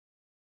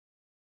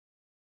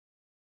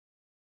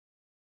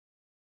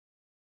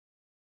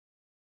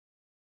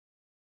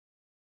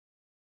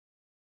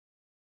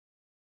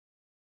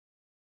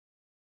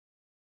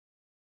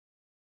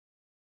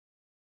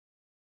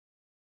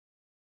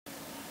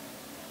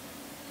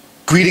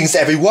Greetings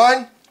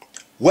everyone!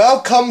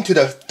 Welcome to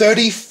the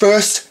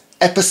 31st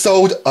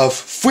episode of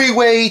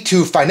Freeway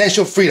to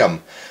Financial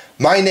Freedom.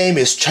 My name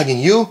is Chun-Yin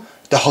Yu,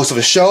 the host of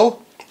the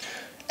show.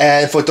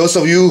 And for those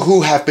of you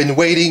who have been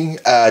waiting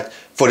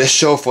for this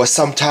show for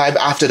some time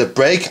after the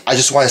break, I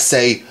just want to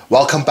say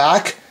welcome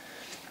back.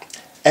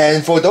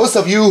 And for those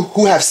of you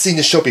who have seen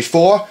the show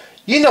before,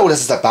 you know what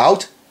this is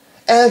about.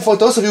 And for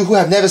those of you who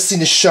have never seen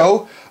the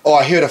show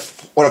or are here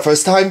for the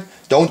first time,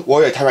 don't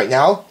worry your time right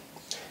now.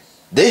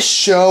 This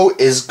show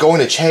is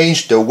going to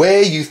change the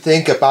way you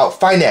think about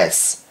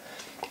finance.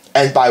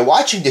 And by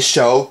watching this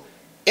show,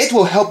 it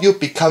will help you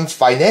become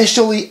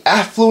financially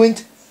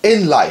affluent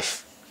in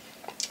life.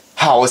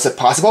 How is it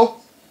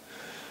possible?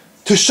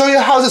 To show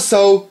you how to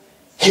so,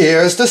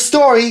 here's the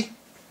story.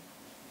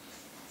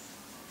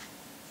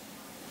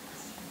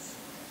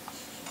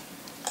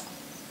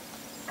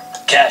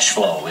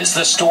 Cashflow is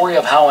the story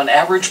of how an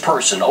average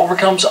person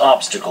overcomes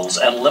obstacles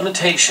and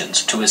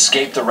limitations to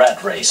escape the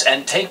rat race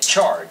and take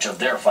charge of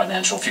their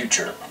financial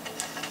future.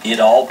 It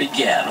all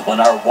began when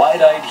our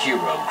wide-eyed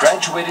hero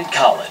graduated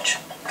college,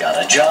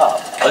 got a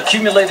job,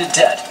 accumulated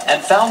debt,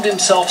 and found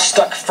himself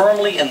stuck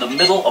firmly in the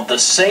middle of the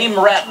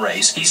same rat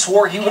race he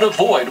swore he would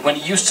avoid when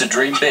he used to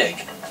dream big.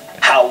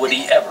 How would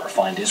he ever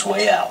find his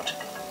way out?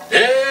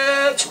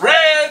 It's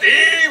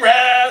Ready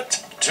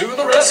Rat to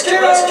the rescue,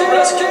 rescue,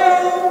 rescue!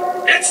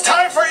 It's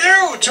time for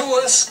you to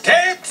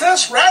escape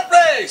this rat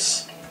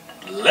race!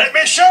 Let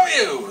me show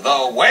you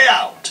the way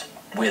out!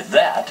 With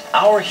that,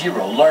 our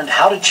hero learned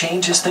how to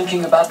change his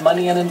thinking about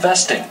money and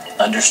investing,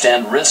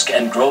 understand risk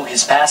and grow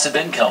his passive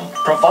income,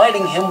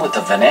 providing him with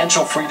the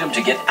financial freedom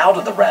to get out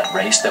of the rat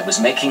race that was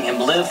making him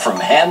live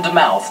from hand to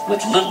mouth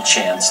with little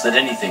chance that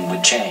anything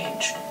would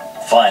change.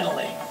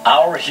 Finally,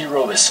 our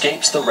hero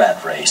escapes the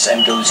rat race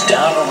and goes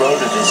down a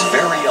road of his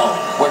very own,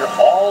 where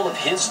all of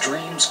his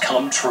dreams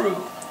come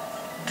true.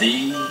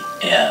 The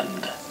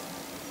end.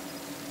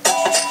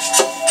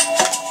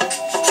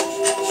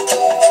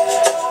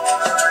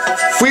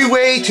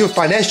 Freeway to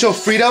Financial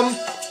Freedom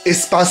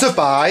is sponsored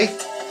by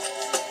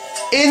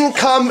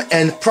Income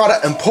and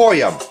Product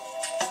Emporium.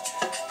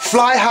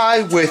 Fly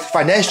high with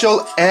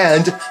financial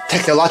and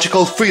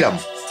technological freedom.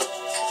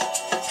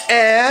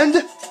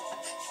 And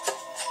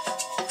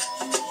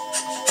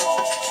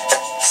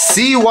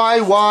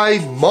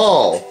CYY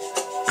Mall.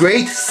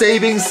 Great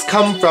savings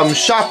come from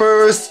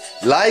shoppers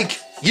like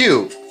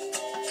you.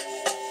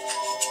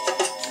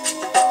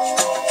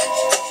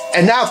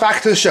 And now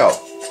back to the show.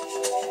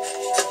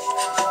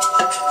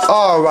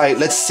 Alright,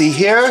 let's see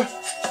here.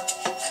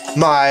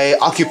 My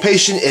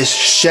occupation is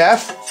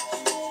chef,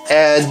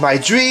 and my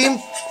dream,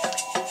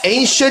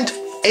 ancient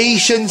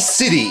Asian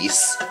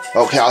cities.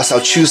 Okay,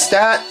 I'll choose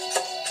that.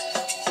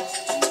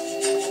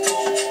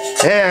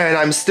 And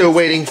I'm still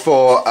waiting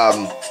for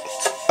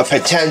a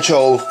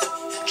potential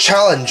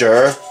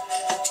challenger,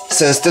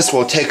 since this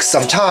will take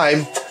some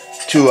time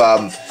to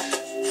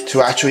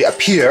actually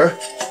appear.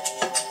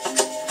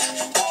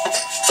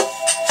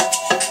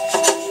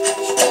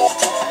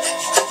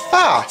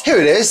 Ah, here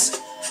it is.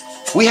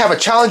 We have a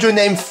challenger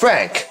named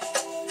Frank,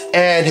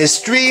 and his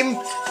dream,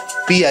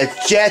 be a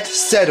jet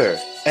setter.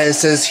 And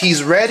since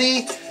he's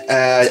ready,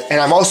 and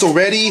I'm also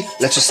ready,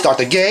 let's just start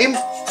the game.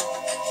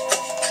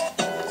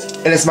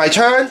 And it's my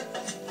turn.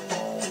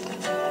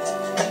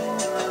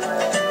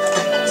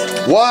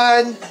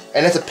 1,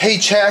 and that's a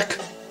paycheck.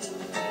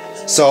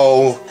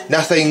 So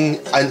nothing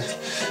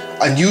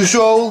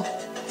unusual.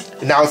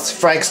 Now it's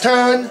Frank's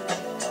turn.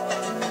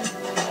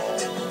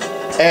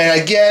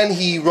 And again,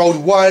 he rolled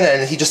 1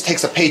 and he just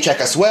takes a paycheck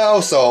as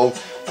well, so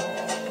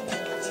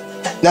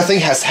nothing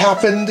has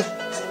happened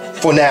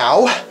for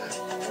now.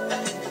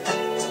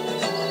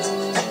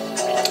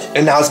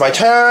 And now it's my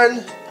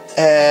turn,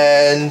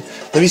 and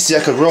let me see,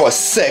 I could roll a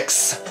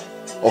 6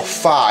 or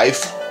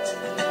 5.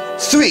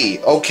 3.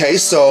 Okay,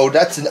 so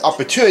that's an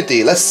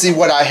opportunity. Let's see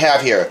what I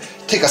have here.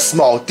 Take a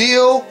small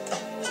deal.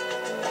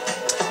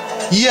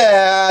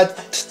 Yeah,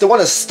 the one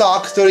is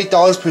stock,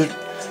 $30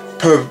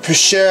 per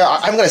share.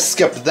 I'm gonna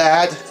skip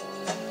that.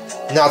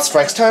 Now it's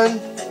Frank's turn.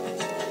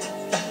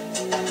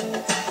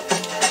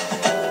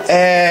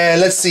 And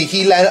let's see,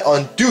 he landed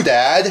on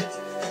Doodad.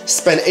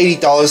 Spent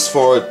 $80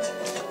 for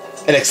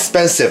an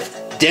expensive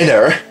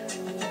dinner.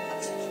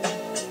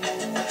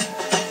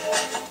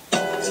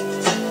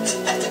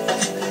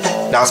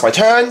 Now it's my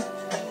turn.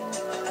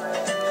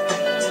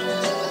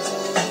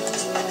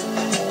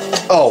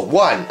 Oh,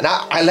 1.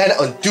 Now I landed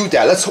on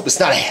Doodad. Let's hope it's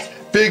not a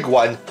big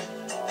one.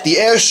 The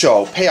air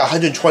show, pay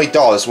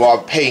 $120 while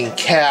I'm paying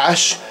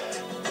cash.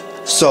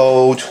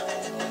 So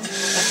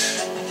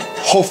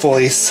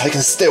hopefully I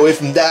can stay away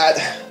from that.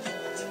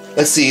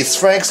 Let's see, it's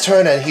Frank's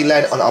turn and he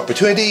landed on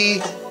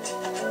opportunity.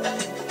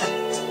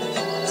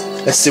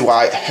 Let's see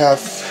what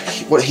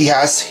he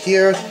has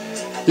here.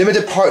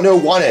 Limited partner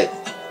wanted.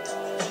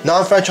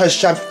 Non-franchise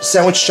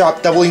sandwich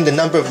shop doubling the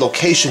number of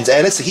locations.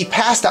 And let's see, he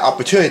passed that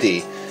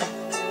opportunity.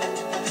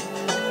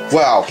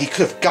 Well, he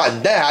could have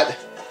gotten that.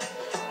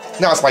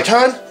 Now it's my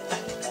turn.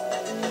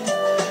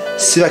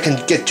 See if I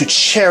can get to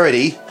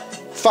charity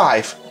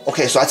 5.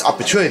 Okay, so that's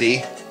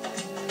opportunity.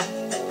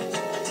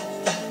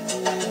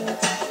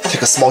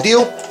 Take a small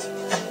deal.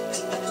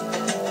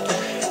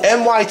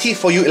 MYT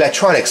for you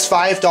electronics,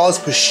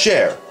 $5 per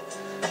share.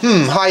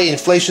 High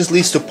inflation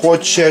leads to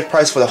poor share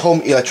price for the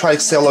home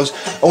electronics sellers.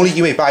 Only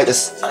you may buy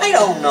this. I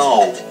don't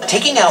know.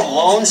 Taking out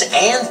loans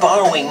and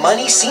borrowing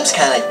money seems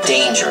kind of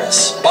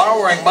dangerous.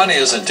 Borrowing money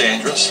isn't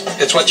dangerous.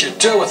 It's what you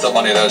do with the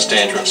money that's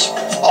dangerous.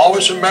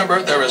 Always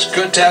remember there is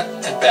good debt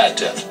and bad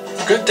debt.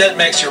 Good debt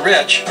makes you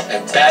rich,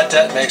 and bad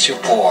debt makes you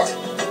poor.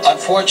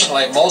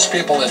 Unfortunately, most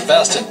people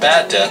invest in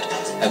bad debt,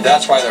 and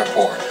that's why they're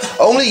poor.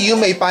 Only you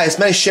may buy as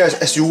many shares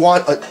as you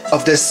want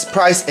of this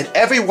price, and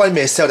everyone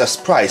may sell this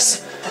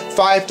price.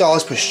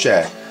 $5 per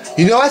share.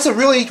 You know, that's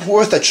really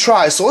worth a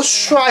try, so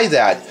let's try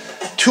that.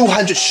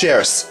 200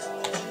 shares.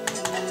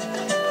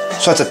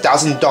 So that's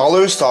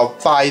 $1,000, so I'll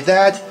buy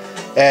that.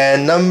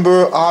 And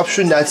number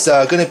option, that's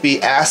gonna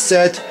be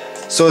asset.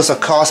 So it's a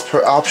cost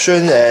per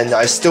option, and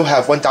I still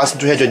have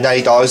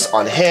 $1,390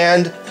 on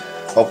hand.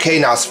 Okay,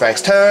 now it's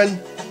Frank's turn.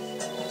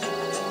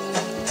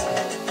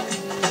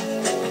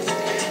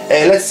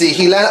 And let's see,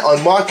 he landed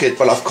on market,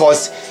 but of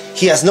course,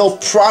 he has no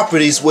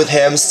properties with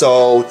him,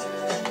 so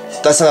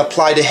doesn't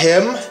apply to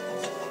him.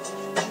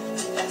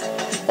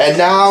 And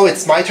now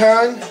it's my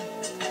turn.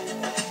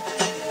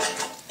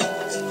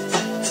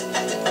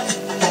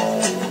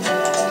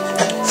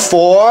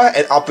 For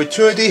an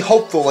opportunity,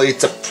 hopefully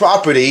it's a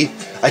property,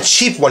 a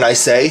cheap one I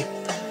say.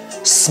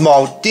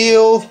 Small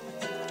deal.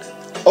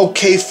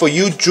 Okay for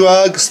you,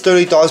 drugs,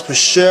 $30 per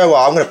share. Well,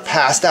 I'm gonna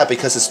pass that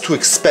because it's too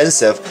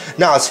expensive.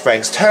 Now it's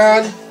Frank's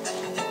turn.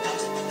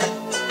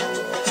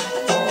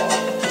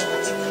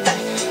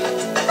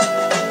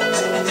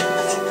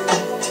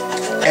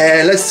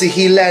 And let's see,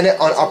 he landed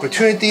on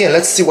opportunity, and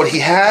let's see what he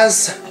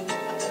has.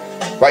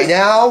 Right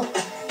now,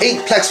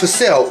 8plex for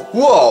sale.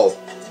 Whoa!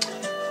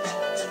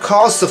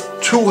 Cost of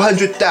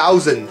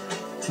 $200,000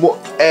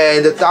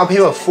 and the down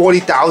payment of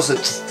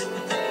 $40,000.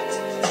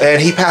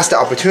 And he passed the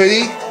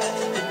opportunity.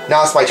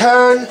 Now it's my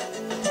turn.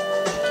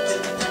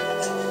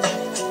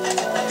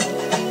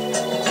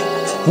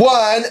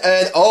 One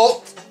and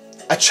oh,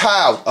 a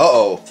child.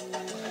 Uh-oh.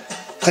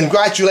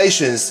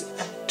 Congratulations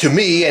to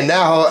me, and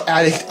now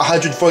adding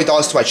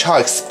 $140 to my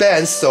child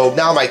expense, so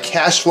now my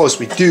cash flow is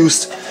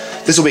reduced.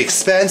 This will be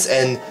expense.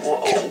 And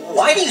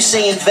why do you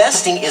say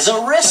investing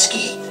isn't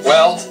risky?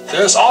 Well,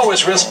 there's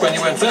always risk when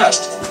you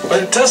invest,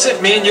 but it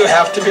doesn't mean you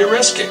have to be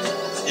risky.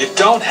 You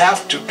don't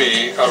have to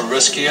be a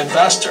risky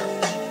investor.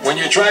 When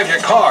you drive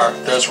your car,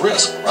 there's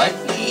risk, right?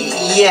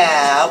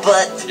 Yeah,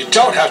 but you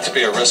don't have to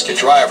be a risky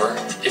driver.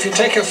 If you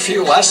take a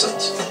few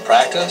lessons,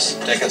 practice,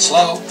 take it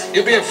slow,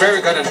 you'll be a very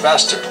good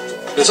investor.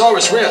 There's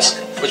always risk,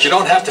 but you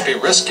don't have to be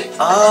risky.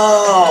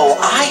 Oh,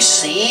 I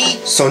see.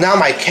 So now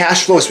my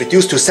cash flow is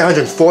reduced to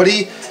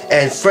 $740,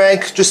 and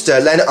Frank just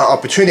landed an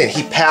opportunity and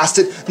he passed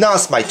it. Now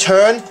it's my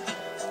turn.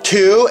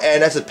 2,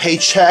 and that's a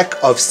paycheck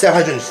of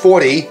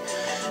 $740.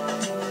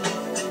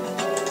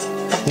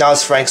 Now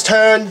it's Frank's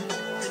turn.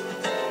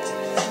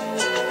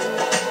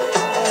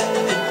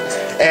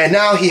 And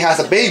now he has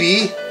a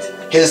baby,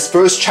 his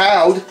first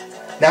child.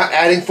 Now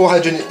adding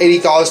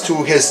 $480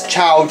 to his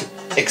child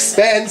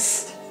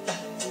expense.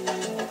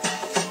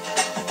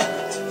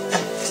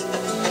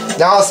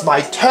 Now it's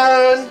my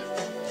turn.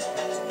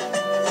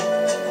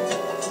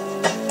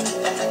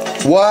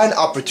 One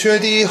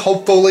opportunity,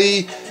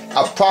 hopefully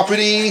a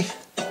property.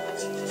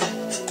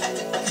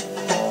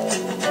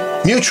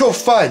 Mutual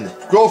fund,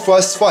 grow for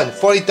us fund,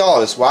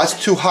 $40. Well, that's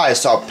too high,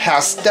 so I'll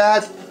pass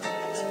that.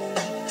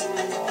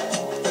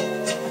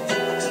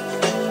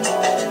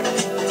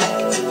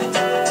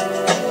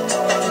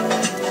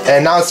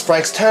 And now it's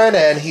Frank's turn,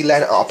 and he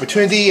landed an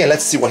opportunity, and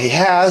let's see what he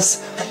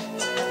has.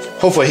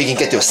 Hopefully he can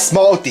get to a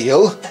small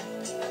deal.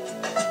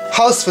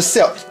 House for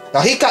sale.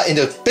 Now he got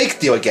into a big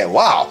deal again.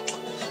 Wow.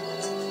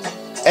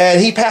 And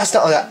he passed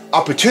out on that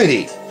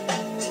opportunity.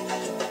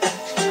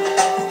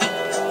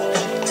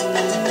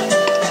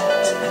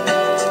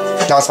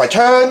 Now it's my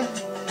turn.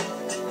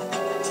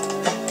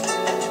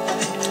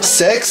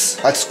 6.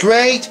 That's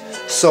great.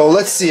 So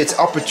let's see, it's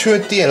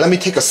opportunity, and let me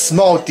take a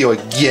small deal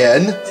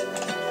again.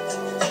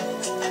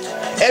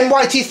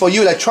 MYT for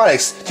you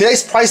electronics.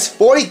 Today's price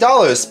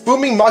 $40.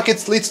 Booming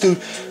markets leads to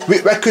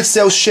record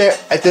sales share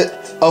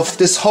of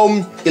this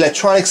home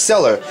electronics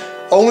seller.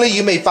 Only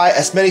you may buy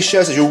as many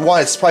shares as you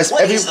want. Its price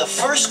What is the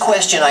first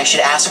question I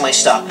should ask my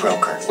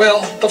stockbroker?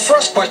 Well, the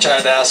first question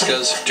I'd ask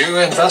is, do you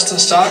invest in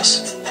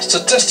stocks?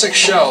 Statistics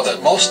show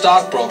that most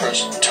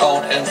stockbrokers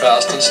don't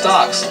invest in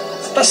stocks.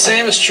 The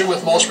same is true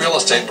with most real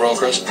estate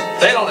brokers.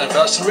 They don't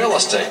invest in real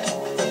estate.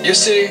 You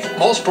see,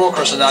 most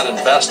brokers are not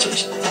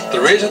investors.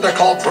 The reason they're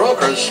called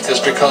brokers is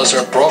because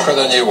they're broker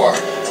than you are.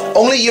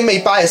 Only you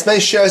may buy as many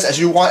shares as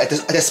you want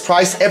at this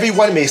price.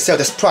 Everyone may sell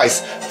this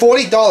price.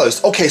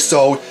 $40. Okay,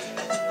 so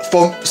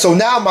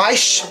now my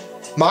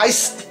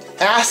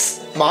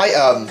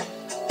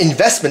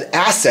investment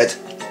asset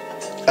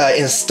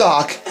in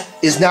stock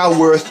is now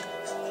worth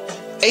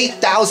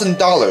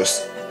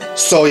 $8,000.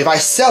 So if I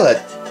sell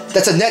it,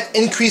 that's a net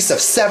increase of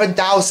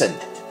 $7,000.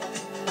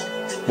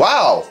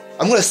 Wow,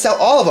 I'm gonna sell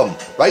all of them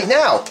right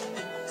now.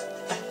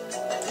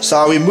 So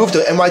I removed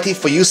the MYT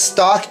for you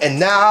stock, and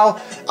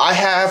now I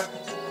have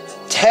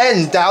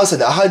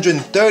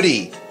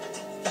 10,130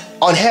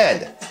 on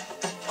hand.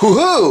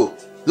 Hoo-hoo!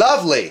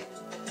 Lovely!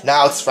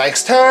 Now it's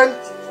Frank's turn.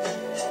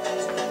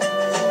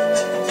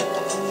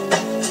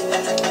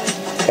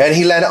 And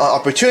he landed on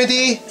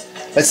opportunity.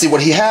 Let's see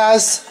what he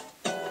has.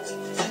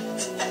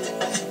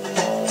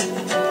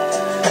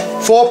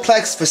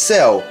 4plex for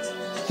sale.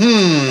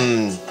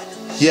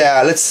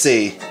 Yeah, let's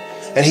see.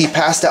 And he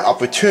passed that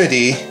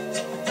opportunity.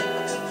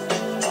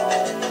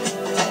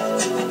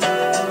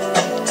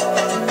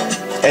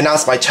 And now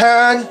it's my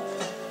turn.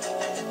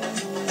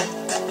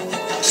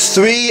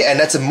 3, and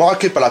that's a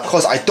market, but of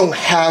course I don't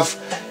have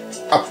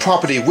a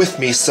property with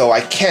me, so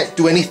I can't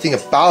do anything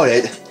about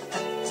it.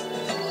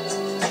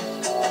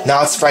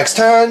 Now it's Frank's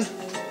turn.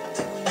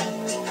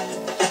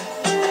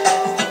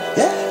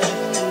 Yeah.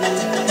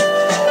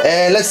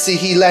 And let's see,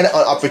 he landed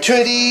on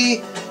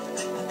opportunity.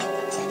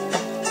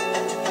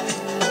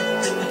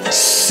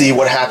 See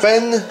what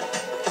happened.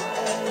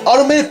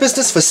 Automated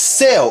business for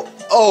sale.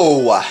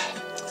 Oh.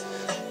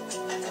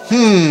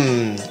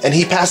 And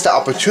he passed the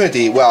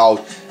opportunity.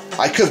 Well,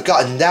 I could have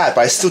gotten that,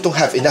 but I still don't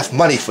have enough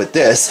money for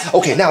this.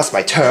 Okay, now it's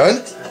my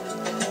turn.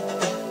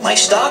 My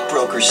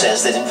stockbroker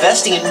says that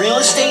investing in real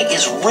estate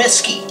is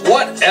risky.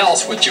 What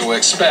else would you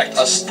expect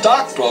a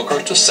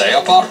stockbroker to say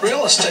about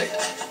real estate?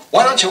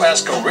 Why don't you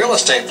ask a real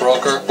estate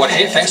broker what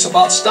he thinks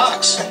about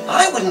stocks?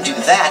 I wouldn't do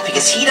that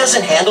because he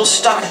doesn't handle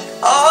stock.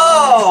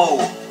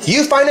 Oh!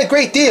 You find a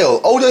great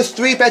deal. Older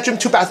 3-bedroom,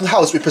 2-bathroom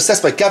house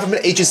repossessed by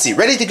government agency.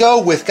 Ready to go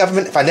with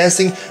government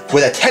financing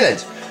with a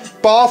tenant.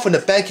 Borrow from the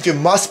bank if you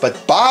must, but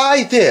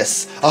buy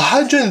this.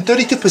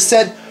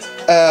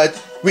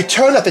 132%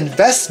 return of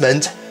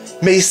investment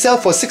may sell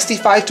for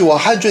 $65,000 to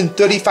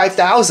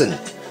 $135,000.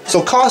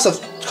 So cost is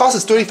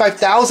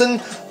 $35,000,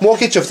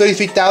 mortgage of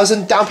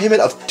 $33,000, down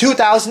payment of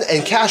 $2,000,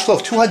 and cash flow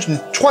of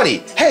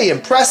 $220. Hey,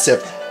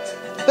 impressive.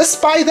 Let's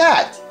buy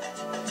that.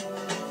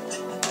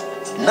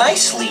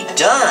 Nicely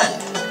done.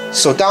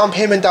 So down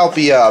payment, that'll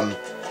be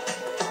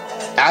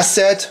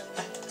asset.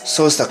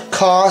 So it's the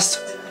cost.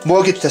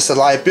 Mortgage, that's the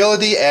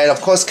liability, and of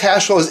course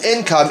cash flow is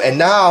income, and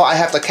now I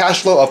have the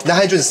cash flow of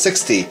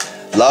 960.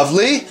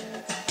 Lovely.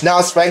 Now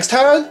it's Frank's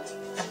turn.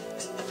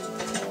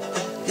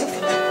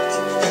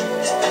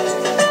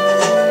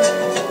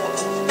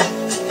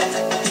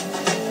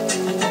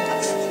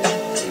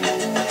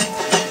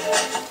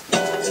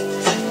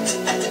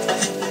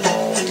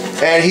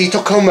 And he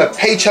took home a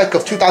paycheck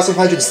of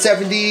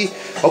 $2,170.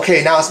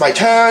 Okay, now it's my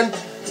turn.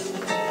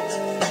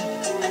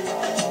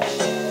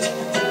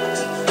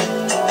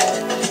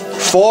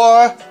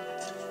 4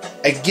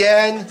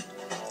 again.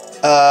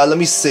 Let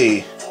me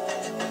see.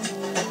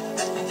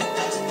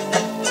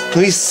 Let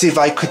me see if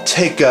I could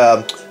take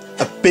a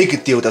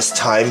big deal this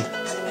time.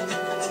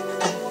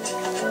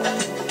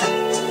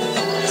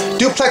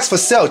 Duplex for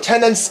sale.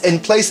 Tenants in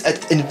place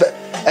at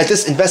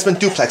this investment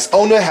duplex.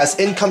 Owner has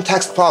income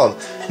tax problem.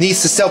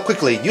 Needs to sell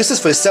quickly. Uses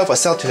for sale for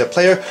sell to the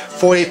player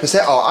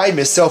 48%, or I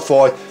may sell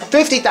for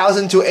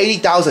 $50,000 to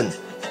 $80,000.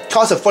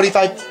 Cost of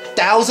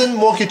 $45,000,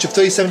 mortgage of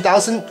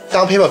 $37,000,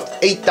 down payment of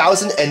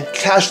 $8,000, and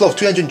cash flow of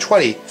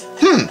 $320.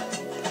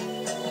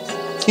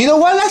 You know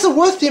what? That's a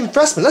worthy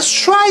investment. Let's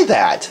try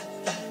that.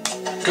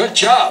 Good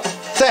job.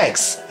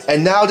 Thanks.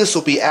 And now this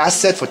will be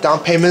asset for down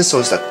payment, so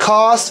it's the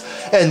cost,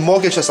 and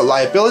mortgage as a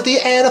liability,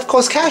 and of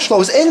course cash flow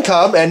is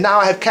income, and now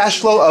I have cash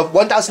flow of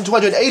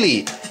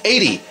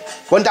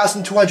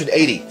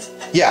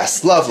 $1,280.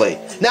 Yes, lovely.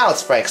 Now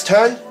it's Frank's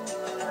turn.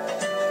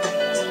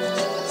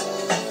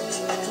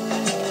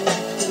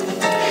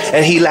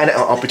 And he landed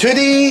on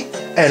opportunity,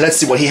 and let's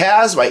see what he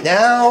has right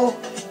now.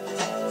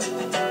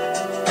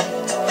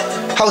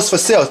 House for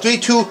sale,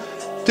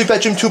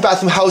 3-bedroom,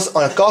 2-bathroom house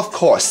on a golf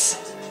course.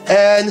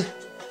 And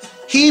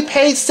he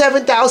paid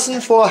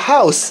 $7,000 for a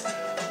house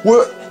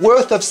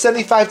worth of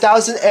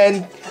 $75,000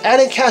 and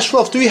adding cash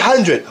flow of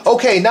 $300.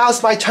 Okay, now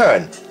it's my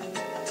turn.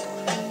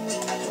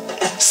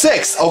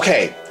 6.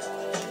 Okay,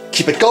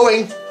 keep it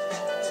going.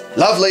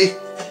 Lovely.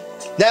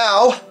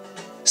 Now,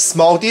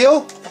 small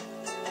deal.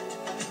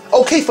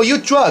 Okay, for you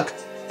drug.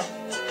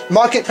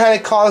 Market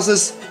panic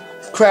causes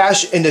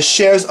crash in the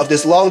shares of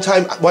this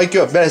long-time maker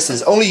of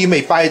medicines. Only you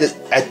may buy it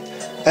at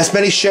as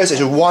many shares as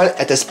you want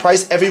at this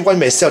price. Everyone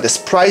may sell this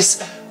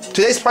price.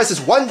 Today's price is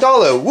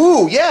 $1.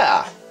 Woo,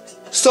 yeah.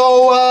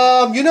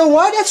 So, you know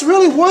what? That's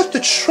really worth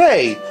the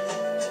trade.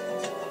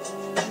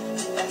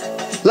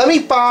 Let me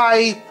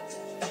buy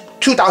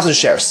 2,000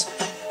 shares.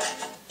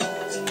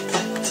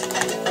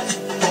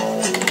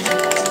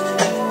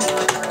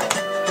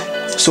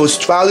 So it's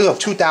value of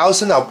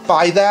 2,000. I'll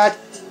buy that.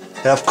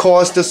 And of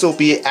course, this will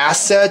be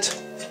asset.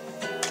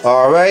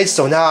 Alright,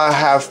 so now I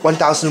have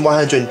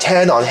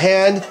 1,110 on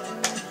hand.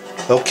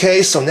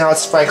 Okay, so now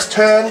it's Frank's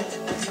turn.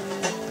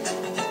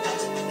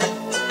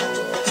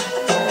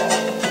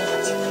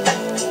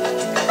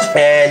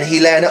 And he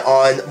landed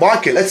on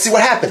market. Let's see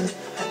what happened.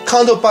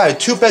 Condo buy,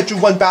 2-bedroom,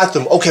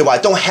 1-bathroom. Okay, well I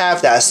don't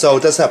have that, so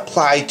it doesn't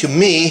apply to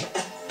me.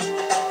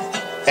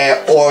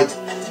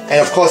 and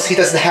of course he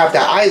doesn't have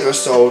that either,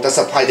 so that's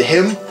apply to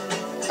him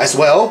as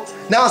well.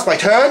 Now it's my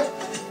turn.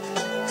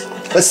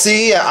 Let's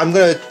see,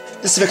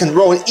 let's see if I can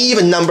roll an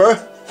even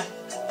number.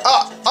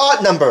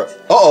 Odd number.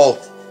 Uh-oh,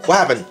 what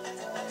happened?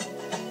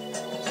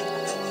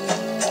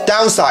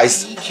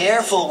 Downsize. Be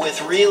careful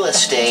with real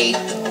estate.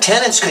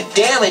 Tenants could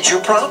damage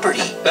your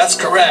property. That's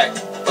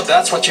correct, but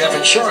that's what you have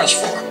insurance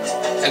for.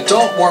 And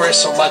don't worry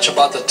so much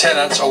about the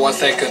tenants or what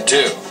they could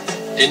do.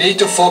 You need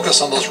to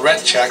focus on those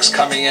rent checks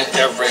coming in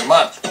every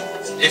month.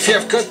 If you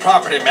have good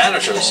property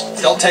managers,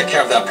 they'll take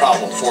care of that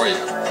problem for you.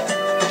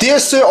 Dear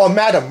sir or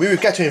madam, we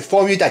regret to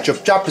inform you that your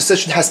job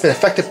position has been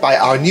affected by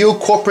our new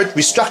corporate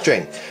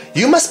restructuring.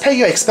 You must pay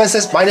your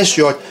expenses minus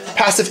your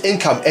passive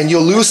income and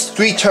you'll lose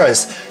 3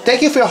 turns.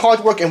 Thank you for your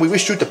hard work and we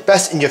wish you the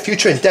best in your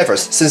future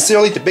endeavors.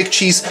 Sincerely, the Big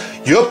Cheese,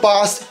 your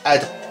boss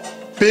at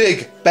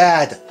Big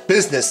Bad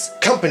Business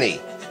Company.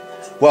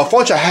 Well,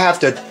 unfortunately, I have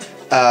the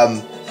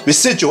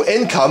residual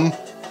income,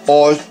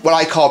 or what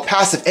I call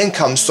passive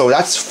income, so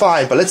that's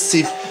fine, but let's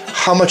see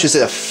how much is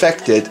it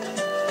affected.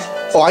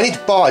 Oh, I need to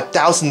borrow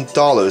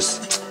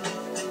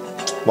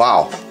 $1,000.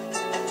 Wow.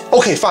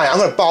 Okay, fine, I'm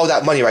gonna borrow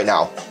that money right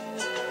now.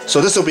 So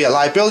this will be a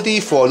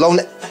liability for loan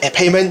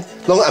payment,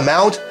 loan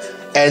amount,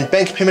 and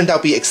bank payment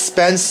that'll be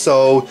expense,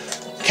 so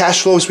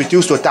cash flow is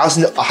reduced to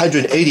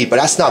 1,180, but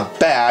that's not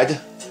bad.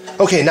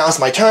 Okay, now it's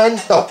my turn.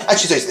 No,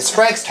 actually it's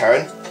Frank's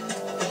turn.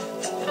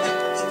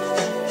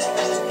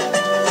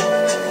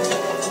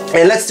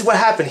 And let's see what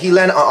happened. He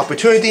landed on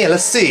opportunity, and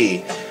let's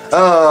see.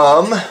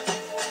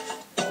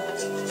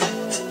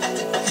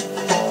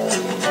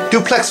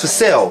 Duplex for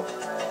sale.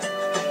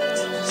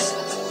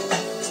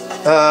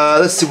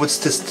 Let's see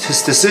what's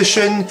his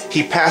decision.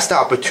 He passed the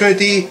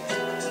opportunity.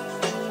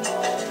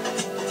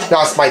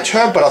 Now it's my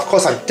turn, but of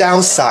course I'm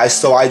downsized,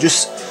 so I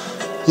just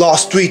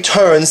lost 3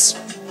 turns.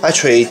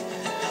 Actually,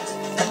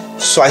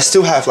 so I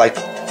still have like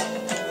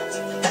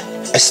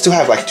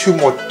 2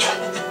 more.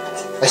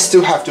 I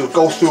still have to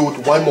go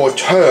through 1 more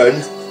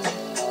turn.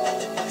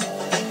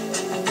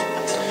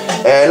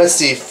 And let's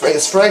see,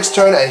 it's Frank's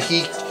turn, and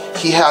he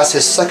has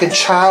his 2nd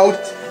child.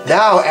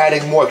 Now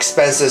adding more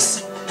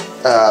expenses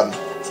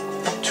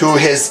to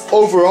his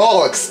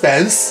overall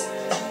expense.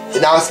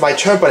 Now it's my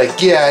turn, but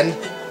again,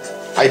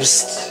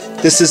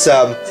 this is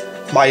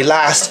my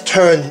last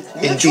turn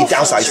in the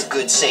downside. Mutual funds are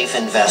good, safe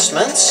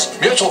investments.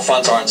 Mutual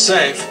funds aren't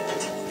safe.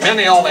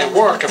 Many only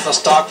work if the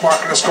stock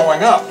market is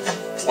going up.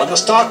 When the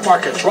stock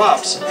market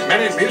drops,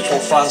 many mutual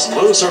funds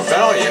lose their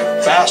value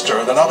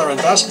faster than other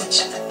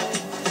investments.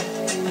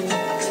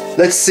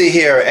 Let's see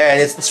here,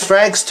 and it's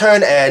Frank's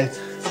turn, and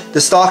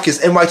the stock is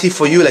NYT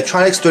for you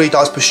Electronics,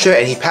 $30 per share,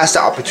 and he passed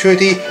the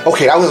opportunity.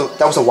 Okay, that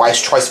was a wise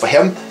choice for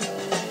him.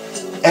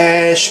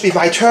 And it should be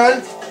my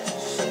turn.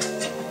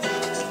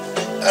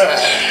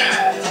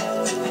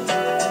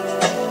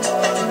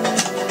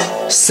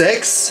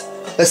 Six.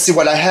 Let's see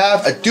what I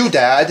have. A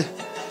doodad,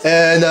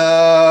 and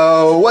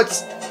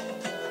what's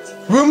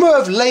rumor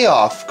of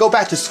layoff? Go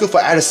back to school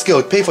for added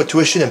skill. Pay for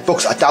tuition and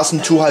books,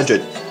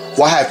 1,200.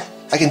 Well,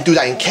 I can do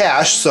that in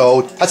cash,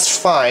 so that's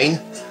fine.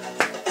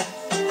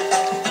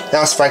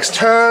 Now it's Frank's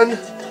turn.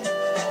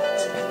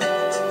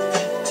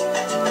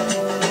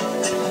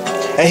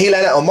 And he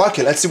landed on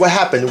market. Let's see what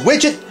happened.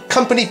 Widget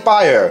company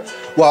buyer.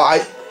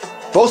 Well,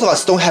 both of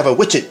us don't have a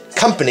widget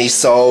company,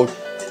 so it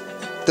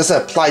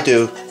doesn't apply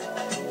to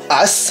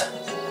us.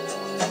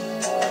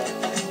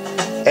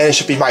 And it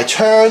should be my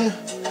turn.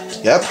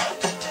 Yep.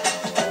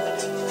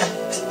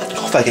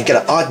 Hope I can get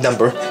an odd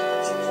number.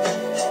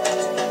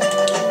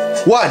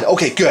 1.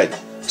 Okay, good.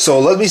 So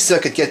let me see if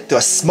I could get to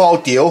a small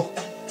deal.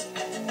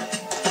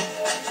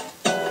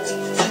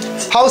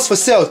 House for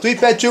sale, 3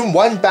 bedroom,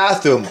 1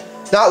 bathroom.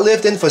 Not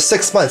lived in for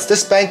 6 months.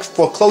 This bank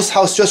foreclosed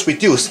house just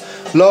reduced.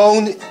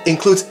 Loan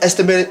includes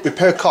estimated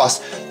repair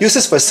costs.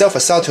 Uses for sale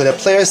to the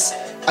players.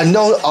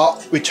 Unknown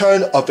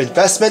return of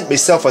investment. May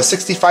sell for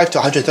 $65,000 to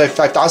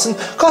 $135,000.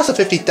 Cost of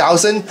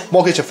 $50,000.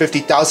 Mortgage of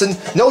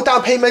 $50,000. No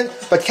down payment,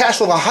 but cash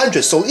flow of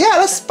 $100,000. So yeah,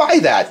 let's buy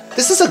that.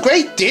 This is a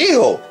great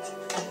deal.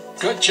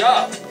 Good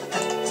job.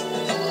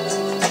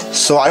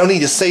 So I don't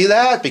need to say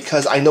that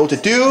because I know what to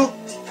do.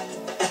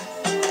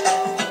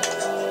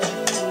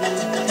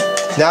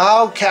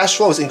 Now cash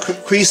flow is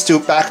increased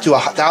back to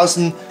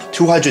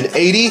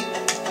 1,280.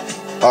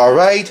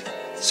 Alright,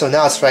 so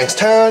now it's Frank's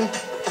turn.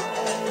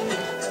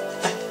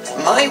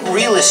 My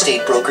real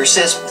estate broker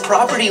says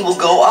property will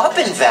go up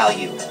in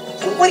value.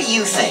 What do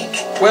you think?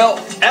 Well,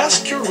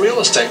 ask your real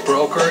estate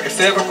broker if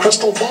they have a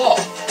crystal ball.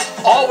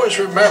 Always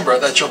remember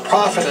that your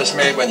profit is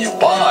made when you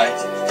buy,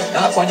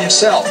 not when you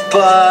sell.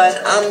 But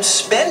I'm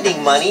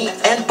spending money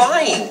and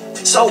buying.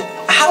 So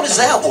how does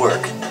that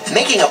work?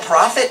 Making a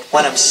profit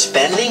when I'm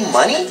spending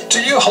money?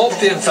 Do you hope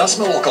the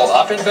investment will go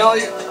up in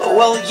value?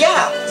 Well,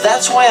 yeah.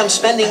 That's why I'm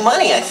spending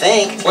money, I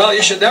think. Well,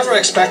 you should never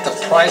expect the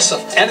price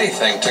of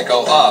anything to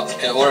go up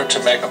in order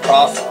to make a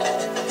profit.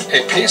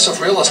 A piece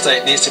of real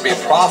estate needs to be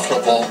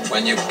profitable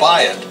when you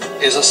buy it.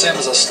 It's the same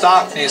as a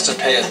stock needs to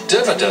pay a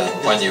dividend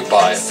when you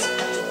buy it.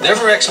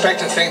 Never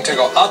expect a thing to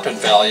go up in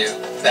value.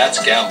 That's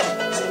gambling.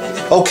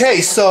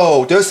 Okay,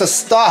 so there's a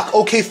stock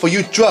okay for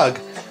you drug.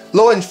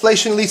 Low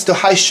inflation leads to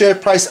high share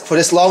price for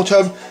this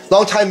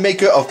long-time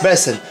maker of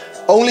medicine.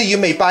 Only you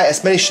may buy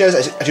as many shares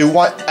as you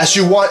want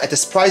at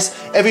this price.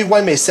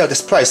 Everyone may sell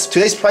this price.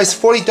 Today's price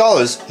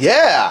 $40.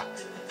 Yeah.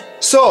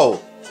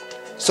 So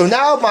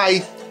now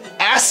my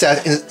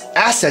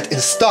asset in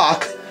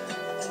stock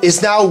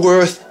is now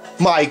worth,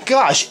 my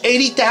gosh,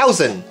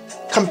 80,000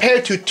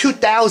 compared to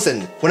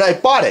 2,000 when I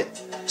bought it.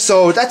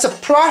 So that's a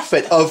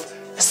profit of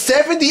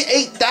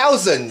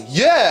 78,000.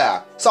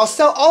 Yeah. So I'll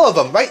sell all of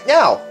them right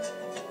now.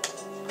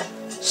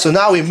 So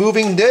now we're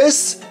moving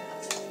this.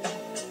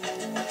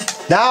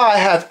 Now I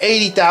have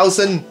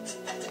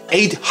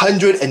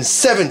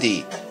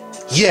 80,870.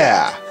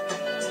 Yeah.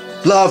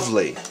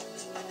 Lovely.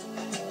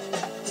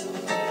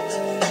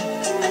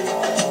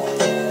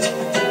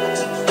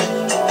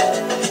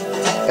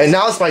 And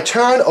now it's my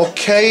turn.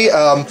 Okay.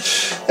 And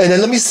then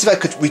let me see if I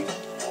could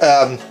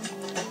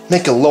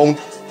make a loan.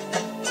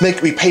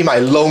 Repay my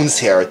loans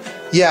here.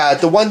 Yeah,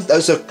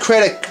 there's a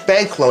credit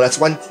bank loan. That's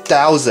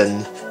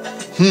 1,000.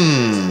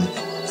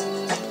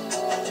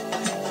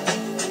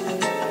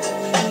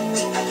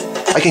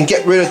 I can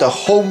get rid of the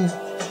home.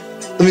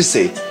 Let me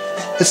see.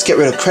 Let's get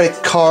rid of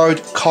credit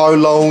card, car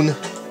loan,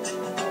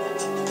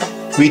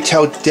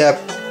 retail debt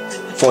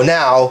for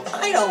now.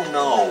 I don't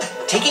know.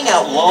 Taking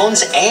out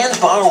loans and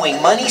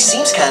borrowing money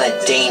seems kind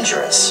of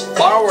dangerous.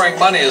 Borrowing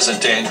money isn't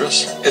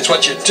dangerous. It's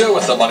what you do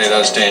with the money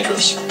that's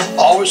dangerous.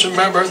 Always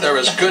remember there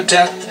is good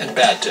debt and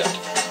bad debt.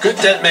 Good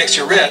debt makes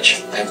you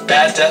rich, and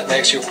bad debt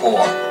makes you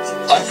poor.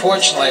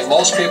 Unfortunately,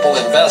 most people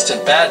invest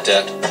in bad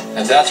debt,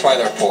 and that's why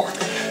they're poor.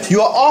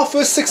 You are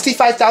offered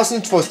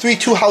 $65,000 for a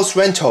 3-2 house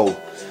rental.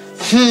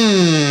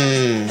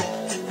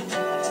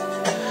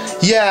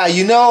 Yeah,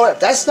 you know,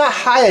 that's not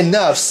high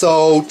enough,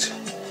 so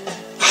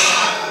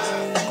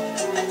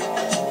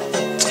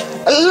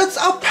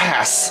I'll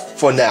pass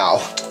for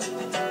now.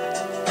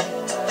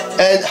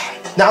 And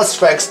now it's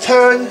Frank's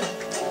turn.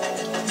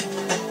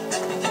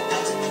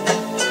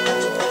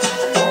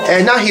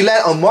 And now he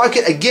landed on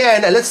market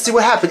again, and let's see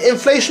what happened.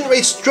 Inflation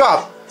rates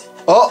drop.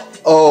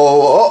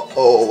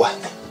 Uh-oh.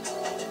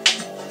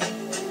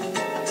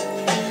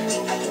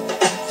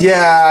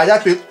 Yeah,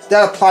 that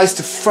applies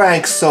to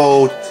Frank,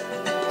 so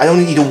I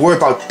don't need to worry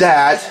about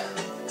that.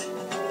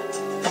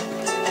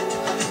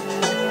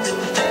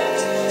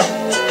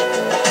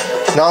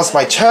 Now it's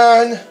my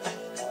turn.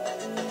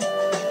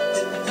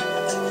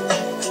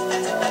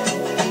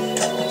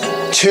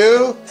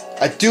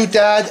 I do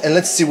that, and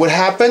let's see what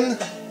happened.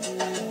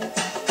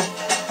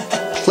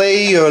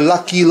 Play your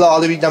lucky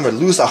lottery number.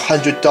 Lose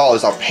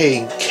 $100. I'll pay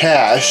in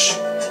cash.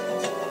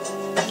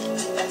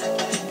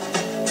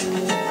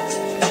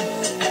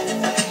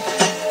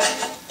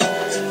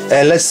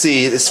 And let's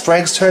see, it's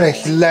Frank's turn, and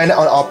he landed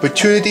on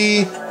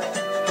opportunity.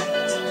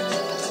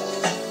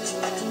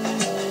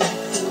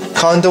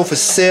 Condo for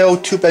sale,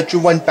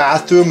 2-bedroom,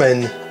 1-bathroom,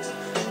 and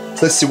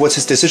let's see what's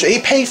his decision. He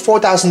paid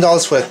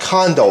 $4,000 for a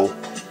condo.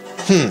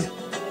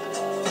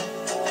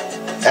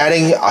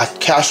 Adding a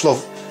cash flow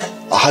of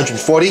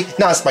 140.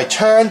 Now it's my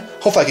turn.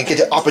 Hopefully I can get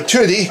the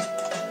opportunity.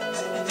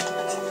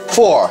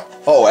 4.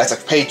 Oh, that's a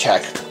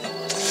paycheck.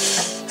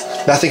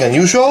 Nothing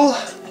unusual.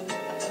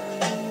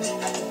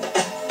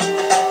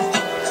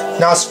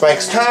 Now it's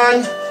Frank's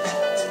turn.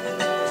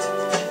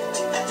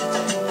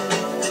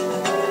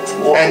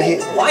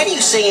 And why do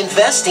you say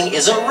investing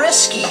isn't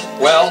risky?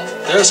 Well,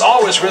 there's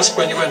always risk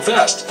when you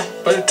invest,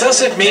 but it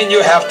doesn't mean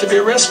you have to be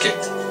risky.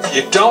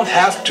 You don't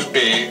have to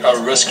be a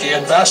risky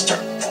investor.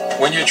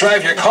 When you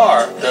drive your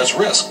car, there's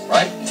risk,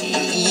 right?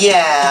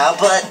 Yeah,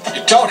 but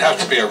you don't have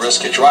to be a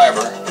risky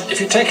driver.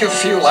 If you take a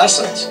few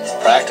lessons,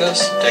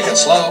 practice, take it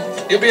slow,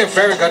 you'll be a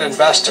very good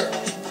investor.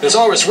 There's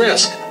always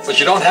risk, but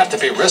you don't have to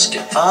be risky.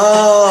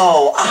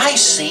 Oh, I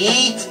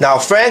see. Now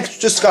Frank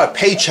just got a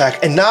paycheck,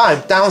 and now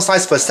I'm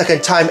downsized for a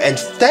second time, and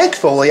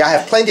thankfully I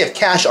have plenty of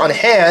cash on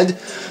hand.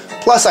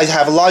 Plus I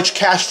have a large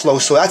cash flow,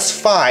 so that's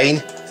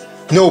fine.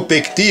 No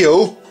big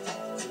deal.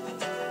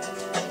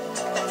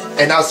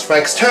 And now it's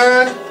Frank's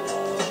turn.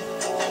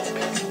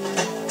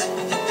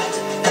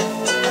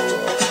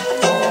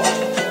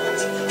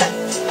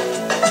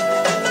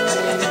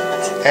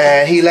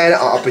 And he landed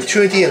on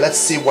opportunity, and let's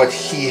see what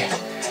his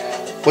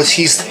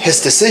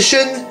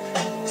decision.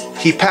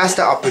 He passed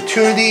the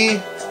opportunity.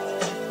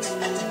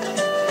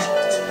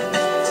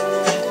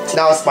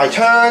 Now it's my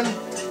turn.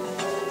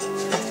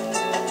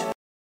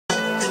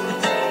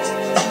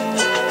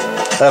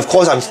 And of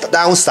course I'm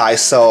downsized,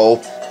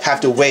 so have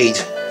to wait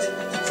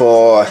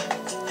for,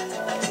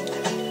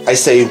 I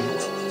say,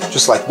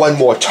 just like one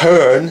more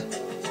turn.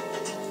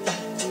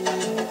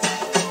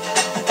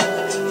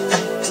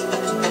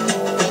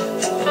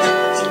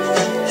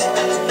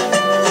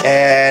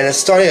 And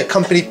starting a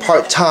company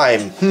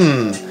part-time.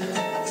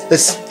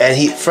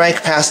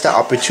 Frank passed the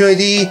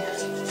opportunity.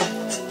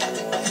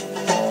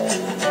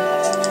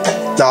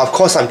 Now of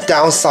course I'm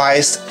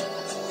downsized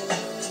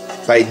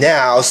right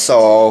now,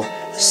 so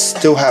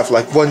still have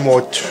like one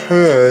more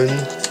turn.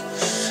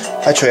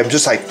 Actually I'm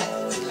just like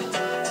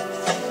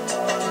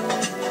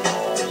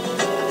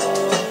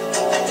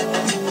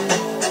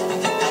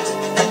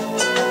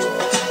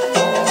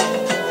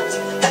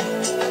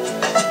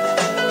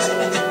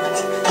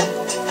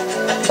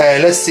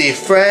And let's see,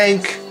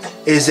 Frank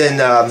is in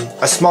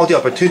a small deal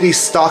opportunity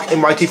stock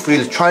MIT for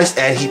electronics,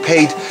 and he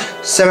paid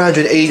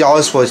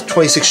 $780 for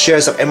 26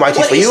 shares of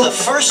MIT for you. What is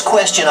the first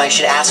question I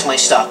should ask my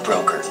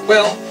stockbroker?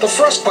 Well, the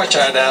first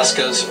question I'd ask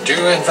is, do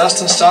you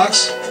invest in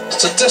stocks?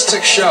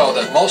 Statistics show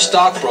that most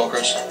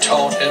stockbrokers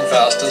don't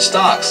invest in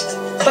stocks.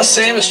 The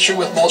same is true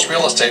with most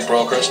real estate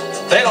brokers.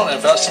 They don't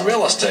invest in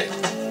real estate.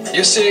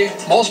 You see,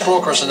 most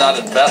brokers are not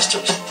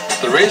investors.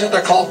 The reason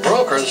they're called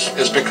brokers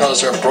is because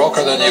they're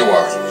broker than you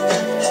are.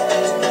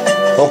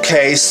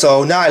 Okay,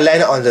 so now I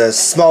landed on the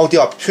small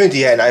deal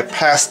opportunity and I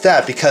passed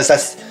that because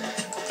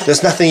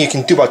there's nothing you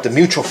can do about the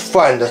mutual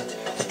fund.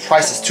 The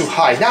price is too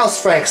high. Now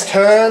it's Frank's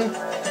turn.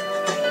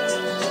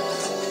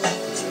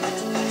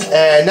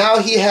 And now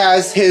he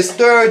has his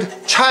third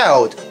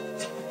child.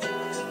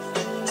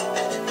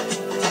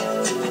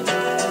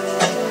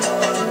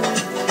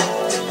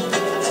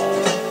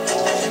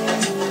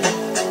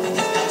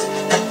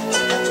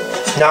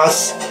 Now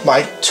it's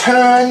my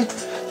turn.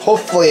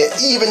 Hopefully an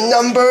even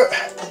number.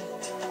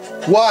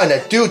 1, a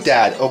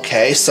doodad.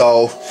 Okay,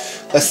 so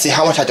let's see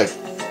how much I had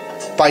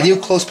to buy new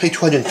clothes, pay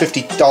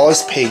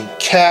 $250, paying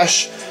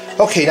cash.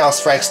 Okay, now it's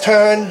Frank's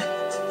turn.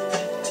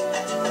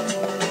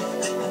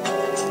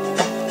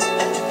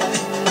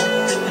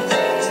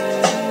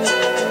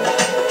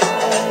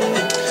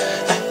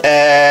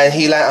 And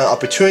he landed on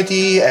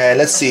opportunity, and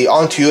let's see,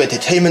 on to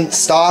entertainment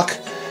stock,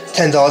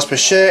 $10 per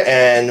share,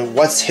 and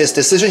what's his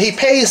decision? He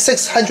pays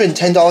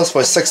 $610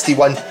 for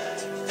 61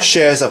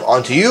 shares of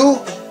Onto You.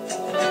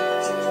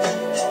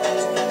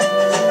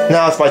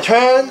 Now it's my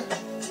turn.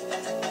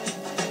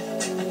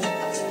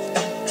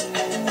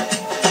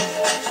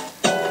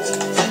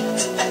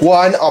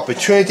 One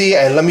opportunity,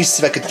 and let me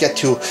see if I could get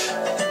to.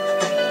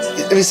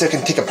 Let me see if I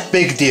can take a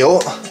big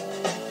deal.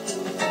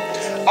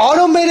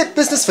 Automated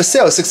business for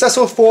sale.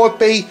 Successful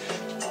 4-bay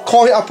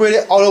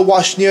coin-operated auto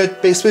wash near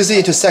busy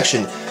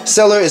intersection.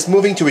 Seller is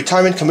moving to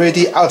retirement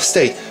community out of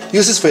state.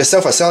 Uses for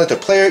yourself or selling to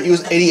player.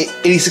 Use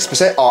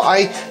 86%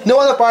 RI. No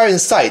other buyer in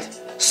sight.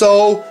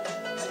 So,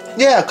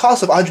 yeah,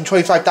 cost of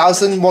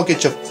 $125,000,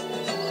 mortgage of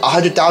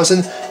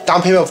 $100,000,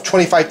 down payment of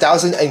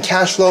 $25,000, and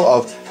cash flow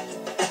of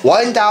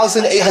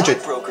 $1,800.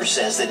 Stockbroker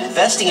says that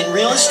investing in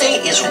real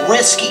estate is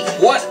risky.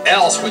 What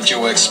else would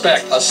you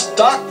expect a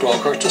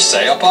stockbroker to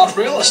say about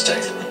real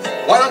estate?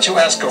 Why don't you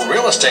ask a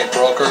real estate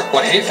broker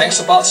what he thinks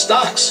about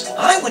stocks?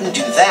 I wouldn't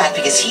do that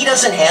because he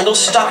doesn't handle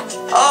stock.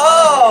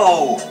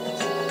 Oh!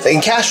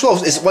 And cash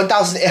flow is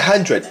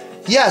 $1,800.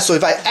 Yeah, so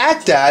if I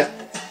add that,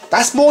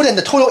 that's more than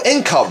the total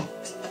income.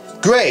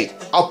 Great,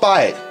 I'll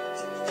buy it.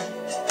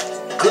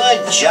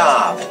 Good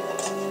job.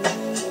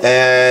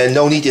 And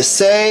no need to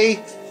say,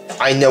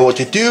 I know what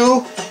to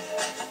do.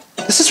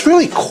 This is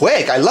really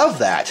quick, I love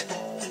that.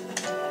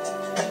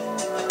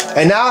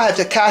 And now I have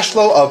the cash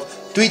flow of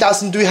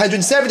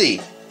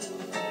 $3,370.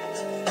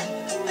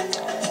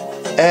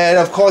 And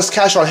of course,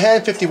 cash on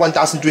hand,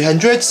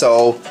 $51,300,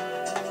 so...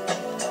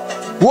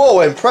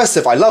 Whoa,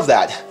 impressive, I love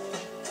that.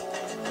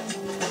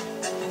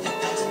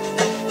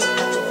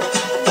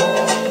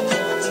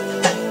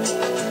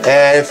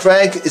 And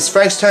it's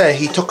Frank's turn, and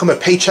he took him a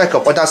paycheck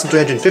of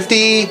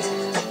 $1,350.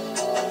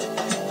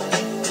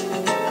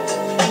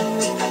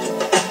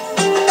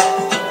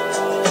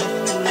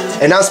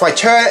 And now it's my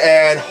turn,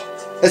 and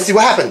let's see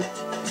what happened.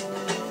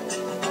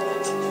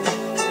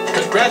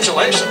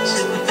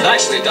 Congratulations.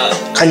 Nicely done.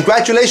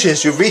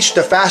 Congratulations, you've reached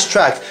the fast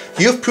track.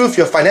 You've proved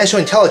your financial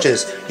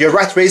intelligence. Your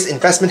rat race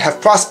investment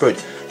have prospered.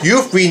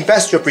 You've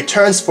reinvested your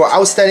returns for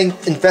outstanding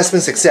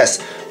investment success.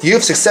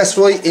 You've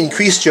successfully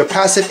increased your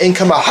passive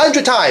income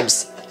 100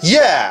 times.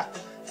 Yeah!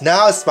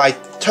 Now it's my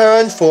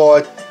turn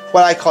for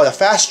what I call a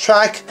fast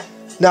track.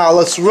 Now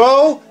let's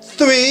roll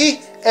 3,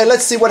 and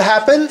let's see what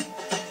happened.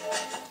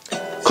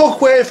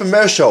 Cookware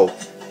infomercial.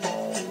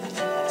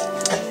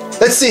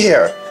 Let's see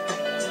here.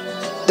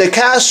 The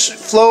cash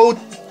flow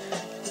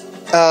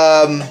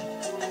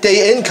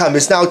day income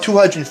is now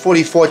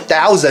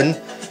 $244,000.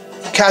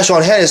 Cash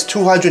on hand is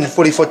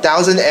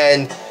 $244,000,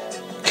 and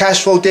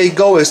cash flow day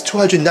goal is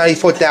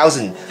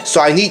 $294,000.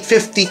 So I need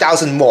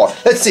 $50,000 more.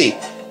 Let's see.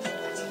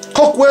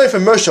 Cookware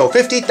infomercial,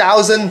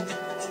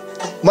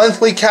 $50,000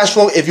 monthly cash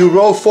flow if you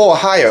roll 4 or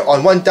higher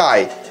on one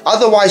die.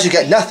 Otherwise, you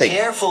get nothing.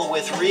 Careful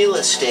with real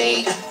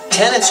estate.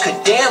 Tenants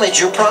could damage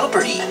your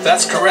property.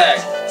 That's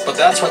correct, but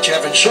that's what you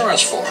have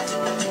insurance for.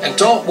 And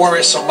don't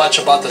worry so much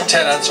about the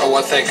tenants or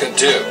what they could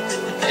do.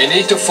 You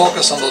need to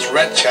focus on those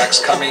rent checks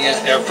coming in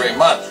every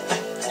month.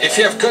 If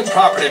you have good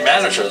property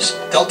managers,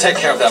 they'll take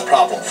care of that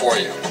problem for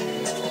you.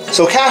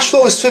 So cash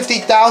flow is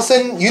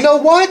 $50,000. You know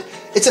what?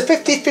 It's a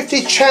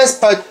 50-50 chance,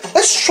 but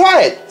let's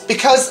try it,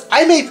 because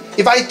I may,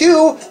 if I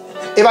do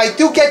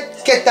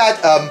get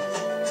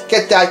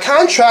that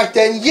contract,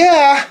 then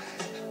yeah,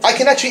 I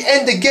can actually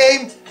end the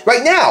game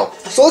right now.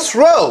 So let's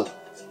roll.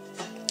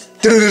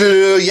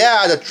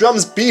 Yeah, the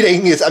drum's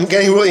beating. I'm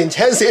getting really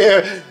intense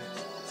here.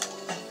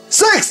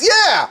 6,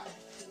 yeah!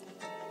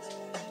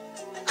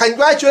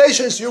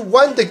 Congratulations, you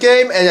won the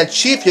game and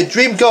achieved your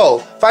dream goal.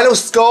 Final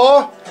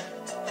score,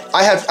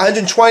 I have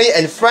 120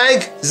 and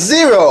Frank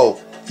 0.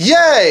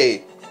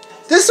 Yay!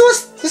 This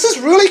is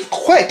really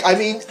quick. I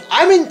mean,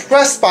 I'm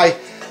impressed by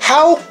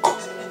how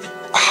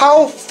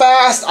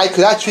fast I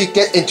could actually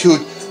get into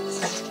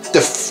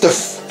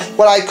the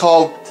what I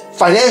call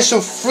financial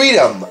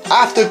freedom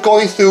after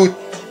going through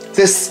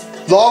this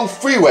long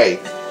freeway.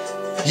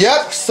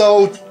 Yep,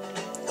 so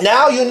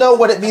now you know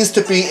what it means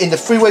to be in the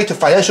freeway to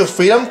financial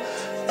freedom.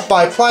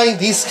 By applying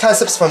these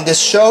concepts from this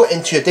show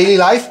into your daily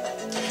life,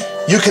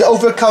 you can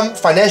overcome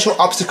financial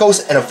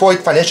obstacles and avoid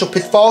financial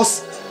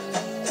pitfalls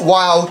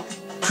while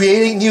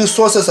creating new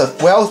sources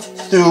of wealth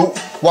through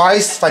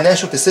wise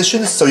financial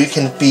decisions, so you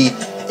can be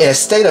in a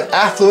state of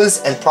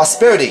affluence and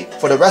prosperity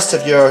for the rest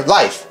of your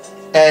life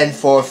and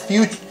for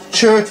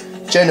future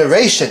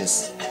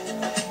generations.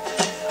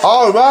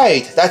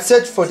 Alright, that's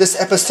it for this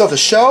episode of the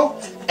show.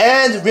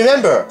 And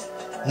remember,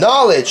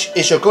 knowledge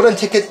is your golden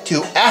ticket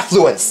to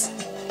affluence.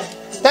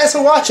 Thanks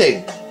for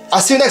watching.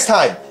 I'll see you next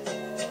time.